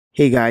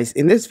Hey guys,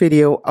 in this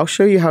video, I'll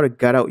show you how to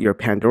gut out your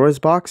Pandora's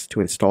box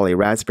to install a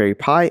Raspberry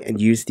Pi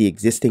and use the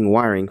existing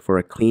wiring for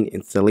a clean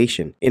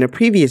installation. In a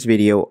previous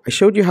video, I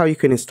showed you how you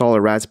can install a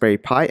Raspberry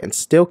Pi and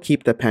still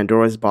keep the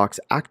Pandora's box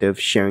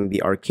active sharing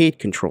the arcade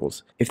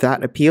controls. If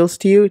that appeals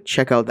to you,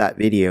 check out that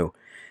video.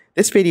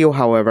 This video,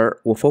 however,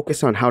 will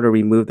focus on how to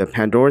remove the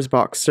Pandora's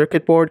box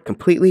circuit board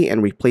completely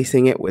and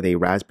replacing it with a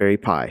Raspberry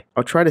Pi.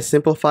 I'll try to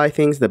simplify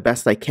things the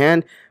best I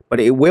can, but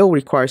it will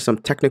require some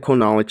technical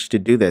knowledge to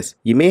do this.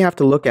 You may have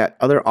to look at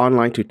other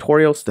online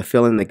tutorials to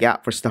fill in the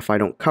gap for stuff I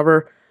don't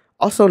cover.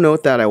 Also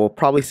note that I will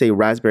probably say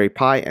Raspberry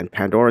Pi and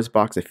Pandora's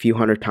box a few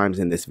hundred times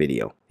in this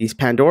video. These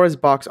Pandora's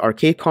box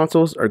arcade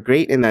consoles are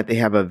great in that they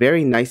have a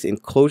very nice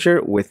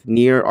enclosure with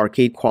near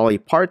arcade quality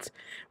parts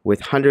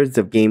with hundreds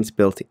of games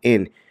built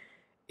in.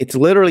 It's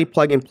literally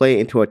plug and play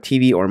into a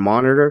TV or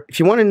monitor. If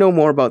you want to know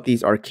more about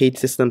these arcade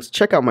systems,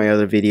 check out my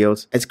other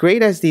videos. As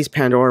great as these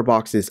Pandora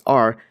boxes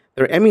are,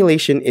 their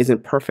emulation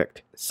isn't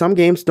perfect. Some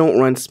games don't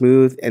run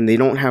smooth and they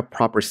don't have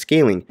proper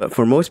scaling, but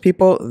for most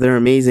people, they're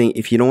amazing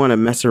if you don't want to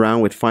mess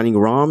around with finding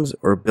ROMs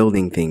or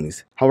building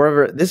things.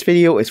 However, this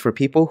video is for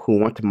people who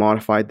want to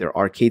modify their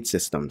arcade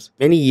systems.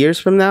 Many years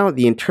from now,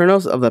 the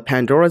internals of the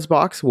Pandora's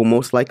box will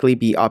most likely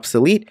be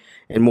obsolete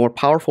and more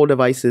powerful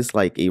devices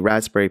like a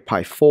Raspberry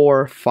Pi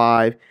 4,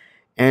 5,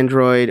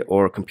 Android,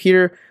 or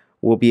computer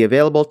will be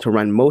available to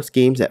run most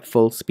games at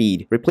full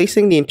speed.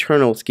 Replacing the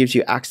internals gives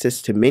you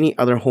access to many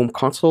other home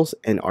consoles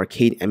and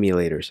arcade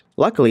emulators.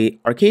 Luckily,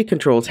 arcade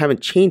controls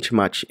haven't changed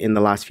much in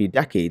the last few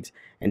decades,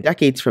 and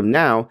decades from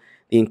now,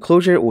 the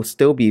enclosure will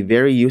still be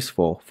very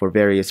useful for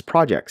various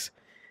projects.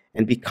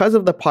 And because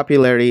of the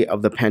popularity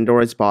of the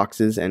Pandora's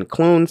boxes and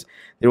clones,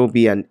 there will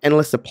be an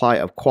endless supply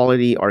of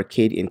quality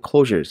arcade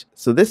enclosures.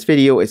 So this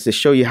video is to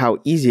show you how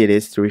easy it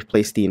is to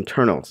replace the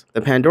internals.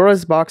 The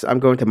Pandora's box I'm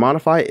going to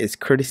modify is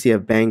courtesy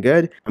of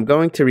Banggood. I'm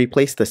going to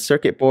replace the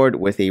circuit board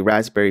with a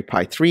Raspberry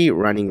Pi 3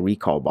 running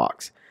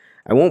Recalbox.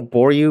 I won't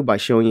bore you by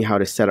showing you how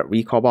to set up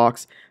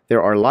Recalbox.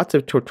 There are lots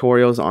of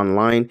tutorials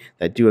online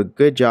that do a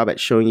good job at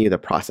showing you the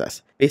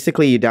process.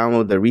 Basically, you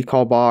download the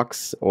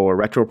Recalbox or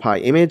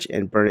Retropie image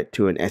and burn it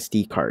to an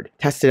SD card.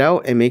 Test it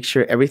out and make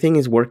sure everything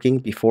is working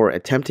before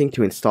attempting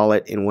to install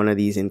it in one of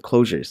these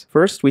enclosures.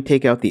 First, we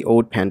take out the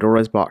old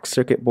Pandora's box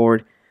circuit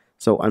board.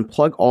 So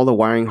unplug all the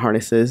wiring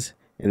harnesses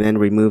and then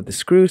remove the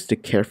screws to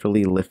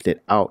carefully lift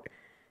it out.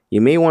 You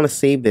may want to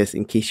save this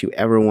in case you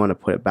ever want to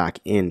put it back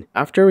in.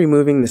 After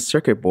removing the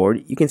circuit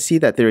board, you can see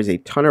that there is a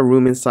ton of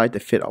room inside to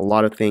fit a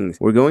lot of things.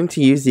 We're going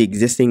to use the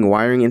existing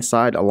wiring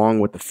inside along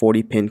with the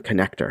 40-pin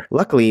connector.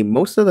 Luckily,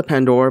 most of the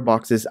Pandora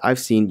boxes I've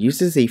seen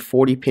uses a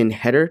 40-pin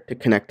header to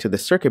connect to the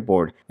circuit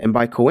board, and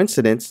by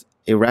coincidence,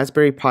 a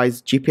Raspberry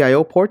Pi's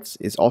GPIO ports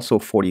is also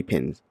 40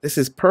 pins. This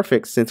is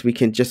perfect since we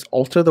can just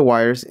alter the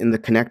wires in the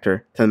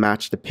connector to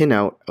match the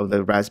pinout of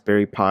the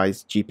Raspberry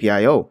Pi's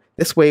GPIO.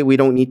 This way we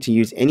don't need to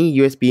use any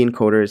USB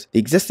encoders. The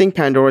existing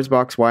Pandora's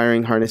box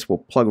wiring harness will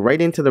plug right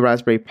into the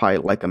Raspberry Pi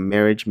like a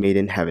marriage made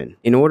in heaven.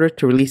 In order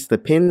to release the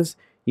pins,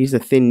 use a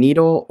thin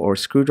needle or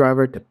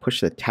screwdriver to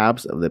push the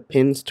tabs of the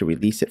pins to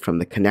release it from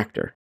the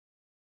connector.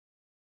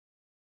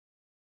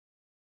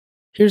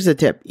 Here's the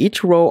tip.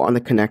 Each row on the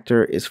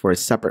connector is for a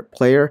separate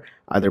player,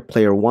 either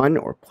player 1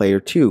 or player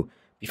 2.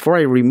 Before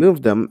I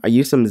remove them, I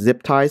use some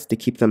zip ties to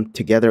keep them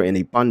together in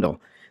a bundle.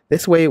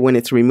 This way, when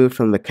it's removed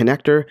from the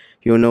connector,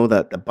 you'll know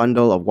that the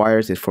bundle of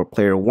wires is for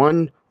player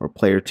 1 or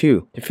player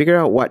 2. To figure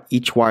out what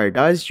each wire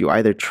does, you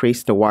either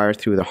trace the wire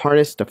through the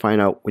harness to find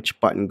out which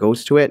button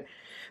goes to it.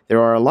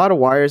 There are a lot of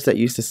wires that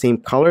use the same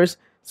colors,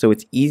 so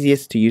it's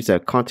easiest to use a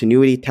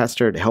continuity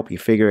tester to help you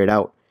figure it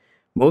out.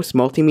 Most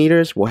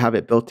multimeters will have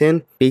it built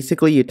in.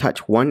 Basically, you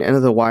touch one end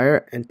of the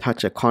wire and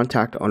touch a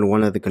contact on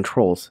one of the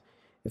controls.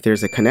 If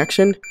there's a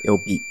connection,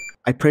 it'll beep.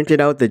 I printed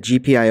out the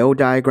GPIO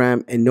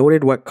diagram and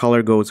noted what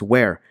color goes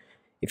where.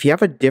 If you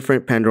have a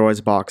different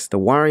Pandora's box, the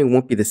wiring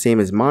won't be the same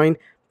as mine,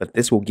 but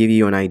this will give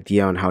you an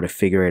idea on how to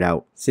figure it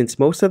out. Since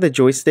most of the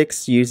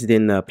joysticks used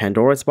in the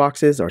Pandora's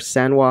boxes are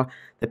Sanwa,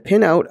 the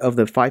pinout of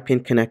the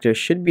 5-pin connector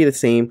should be the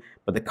same,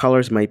 but the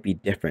colors might be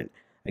different.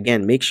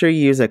 Again, make sure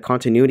you use a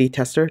continuity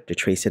tester to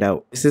trace it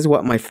out. This is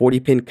what my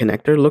 40-pin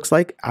connector looks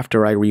like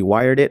after I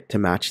rewired it to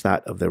match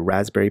that of the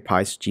Raspberry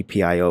Pi's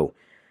GPIO.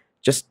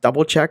 Just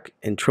double check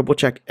and triple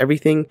check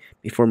everything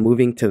before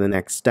moving to the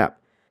next step.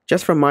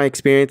 Just from my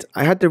experience,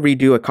 I had to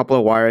redo a couple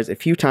of wires a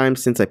few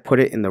times since I put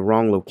it in the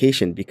wrong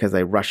location because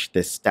I rushed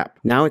this step.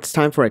 Now it's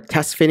time for a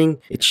test fitting.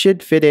 It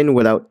should fit in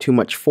without too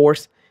much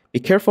force. Be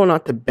careful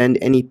not to bend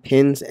any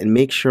pins and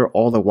make sure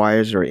all the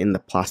wires are in the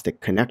plastic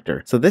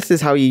connector. So this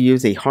is how you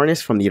use a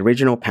harness from the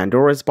original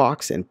Pandora's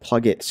box and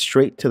plug it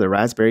straight to the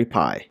Raspberry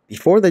Pi.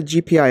 Before the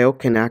GPIO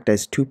can act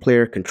as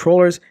two-player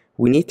controllers,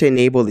 we need to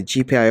enable the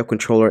GPIO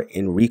controller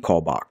in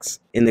Recalbox.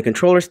 In the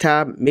Controllers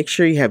tab, make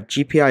sure you have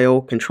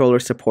GPIO controller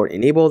support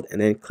enabled and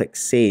then click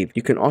Save.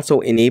 You can also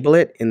enable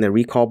it in the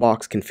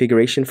Recalbox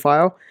configuration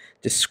file.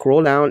 Just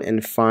scroll down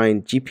and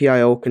find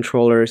GPIO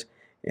controllers,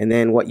 and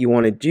then what you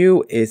want to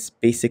do is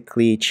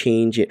basically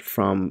change it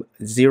from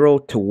 0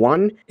 to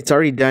 1. It's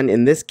already done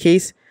in this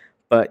case,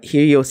 but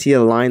here you'll see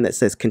a line that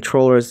says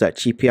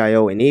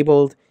controllers.gpio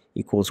enabled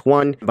equals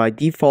 1. By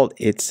default,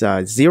 it's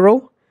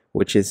 0,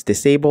 which is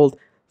disabled.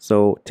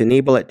 So to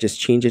enable it, just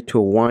change it to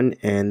a 1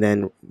 and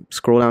then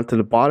scroll down to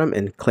the bottom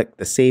and click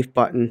the save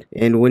button.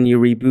 And when you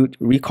reboot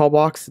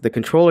Recalbox, the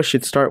controller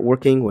should start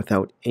working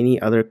without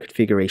any other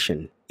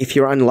configuration. If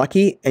you're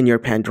unlucky and your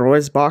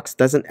Pandora's box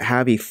doesn't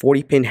have a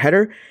 40-pin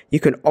header, you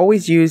can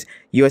always use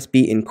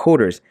USB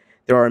encoders.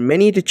 There are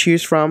many to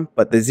choose from,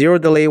 but the zero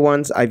delay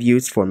ones I've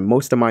used for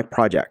most of my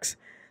projects.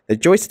 The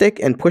joystick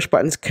and push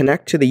buttons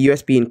connect to the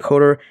USB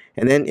encoder,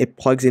 and then it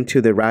plugs into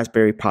the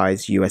Raspberry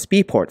Pi's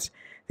USB ports.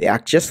 They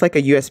act just like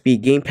a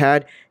USB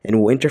gamepad and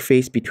will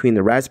interface between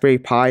the Raspberry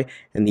Pi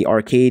and the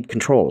arcade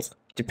controls.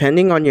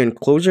 Depending on your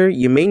enclosure,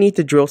 you may need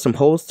to drill some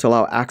holes to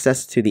allow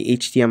access to the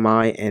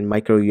HDMI and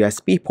micro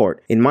USB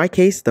port. In my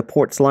case, the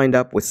ports lined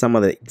up with some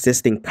of the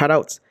existing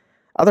cutouts.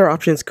 Other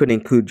options could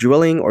include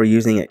drilling or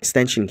using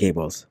extension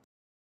cables.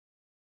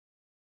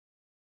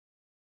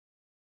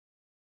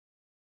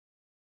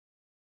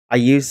 I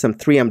used some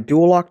 3M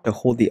dual lock to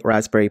hold the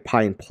Raspberry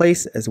Pi in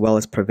place, as well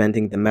as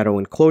preventing the metal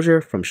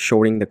enclosure from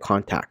shorting the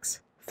contacts.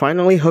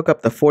 Finally, hook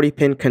up the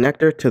 40-pin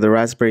connector to the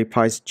Raspberry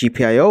Pi's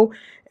GPIO,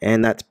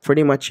 and that's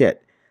pretty much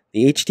it.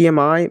 The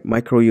HDMI,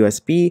 micro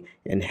USB,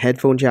 and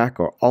headphone jack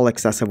are all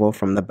accessible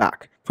from the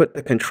back. Put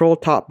the control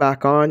top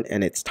back on,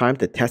 and it's time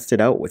to test it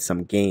out with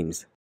some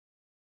games.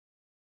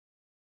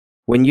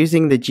 When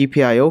using the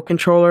GPIO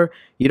controller,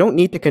 you don't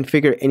need to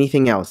configure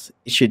anything else.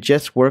 It should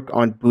just work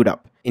on boot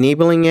up.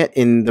 Enabling it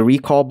in the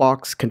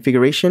Recalbox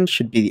configuration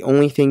should be the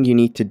only thing you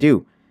need to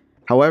do.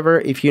 However,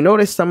 if you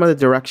notice some of the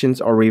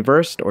directions are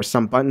reversed or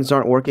some buttons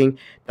aren't working,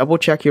 double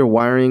check your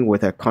wiring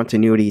with a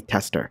continuity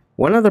tester.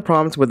 One of the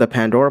problems with the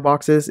Pandora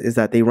boxes is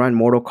that they run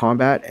Mortal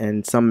Kombat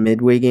and some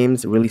midway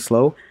games really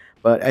slow,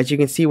 but as you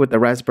can see with the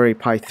Raspberry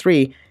Pi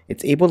 3,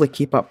 it's able to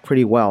keep up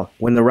pretty well.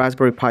 When the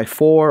Raspberry Pi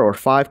 4 or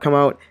 5 come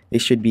out, they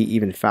should be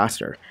even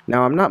faster.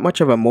 Now, I'm not much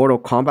of a Mortal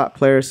Kombat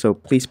player, so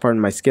please pardon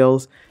my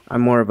skills.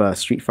 I'm more of a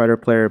Street Fighter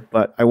player,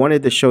 but I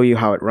wanted to show you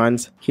how it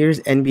runs. Here's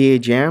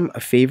NBA Jam, a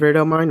favorite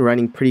of mine,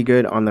 running pretty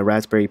good on the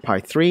Raspberry Pi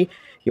 3.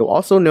 You'll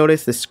also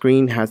notice the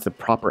screen has the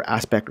proper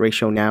aspect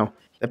ratio now.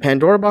 The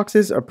Pandora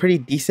boxes are pretty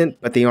decent,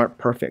 but they aren't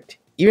perfect.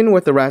 Even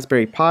with the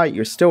Raspberry Pi,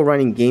 you're still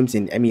running games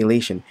in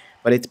emulation,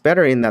 but it's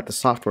better in that the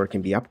software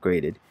can be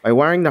upgraded. By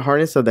wiring the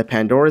harness of the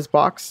Pandora's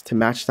box to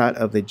match that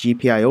of the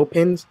GPIO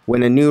pins,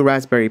 when a new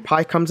Raspberry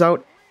Pi comes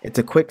out, it's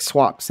a quick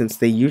swap since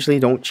they usually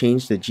don't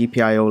change the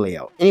GPIO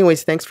layout.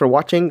 Anyways, thanks for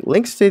watching.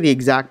 Links to the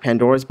exact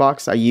Pandora's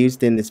box I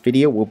used in this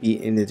video will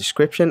be in the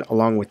description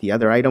along with the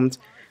other items.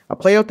 I'll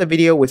play out the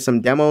video with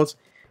some demos.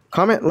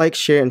 Comment, like,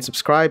 share, and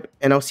subscribe,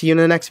 and I'll see you in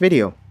the next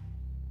video.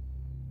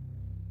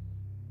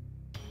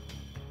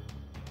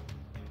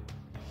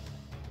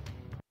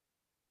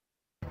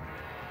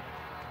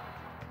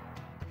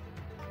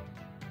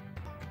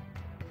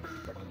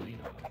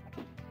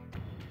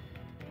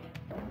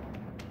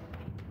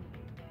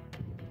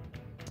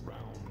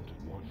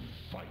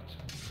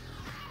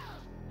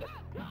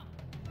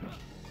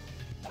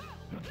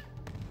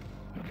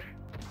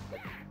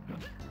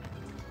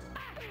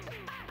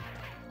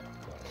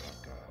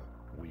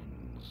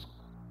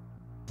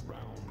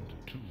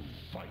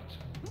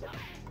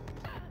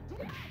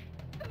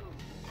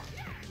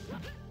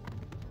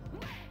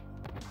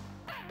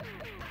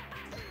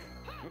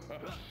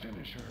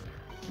 Finish her.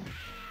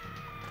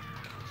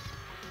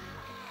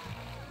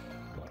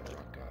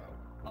 Baraka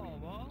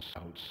wins.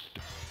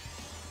 Outstanding.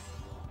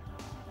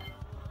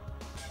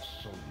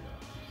 Sonya.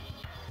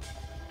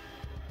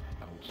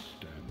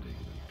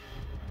 Outstanding.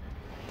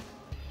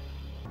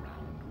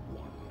 Round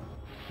 1.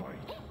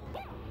 Fight.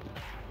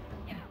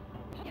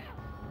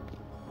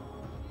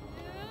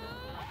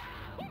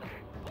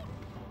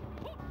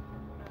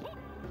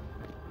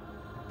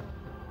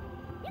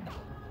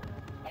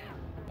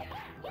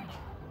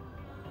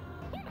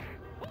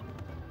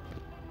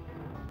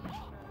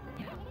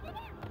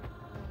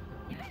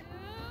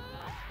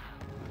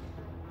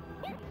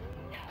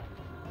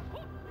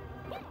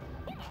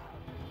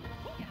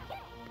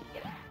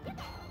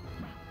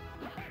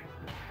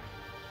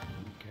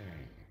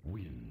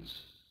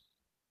 Wins.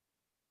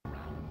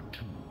 Round 2.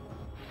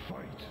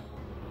 Fight.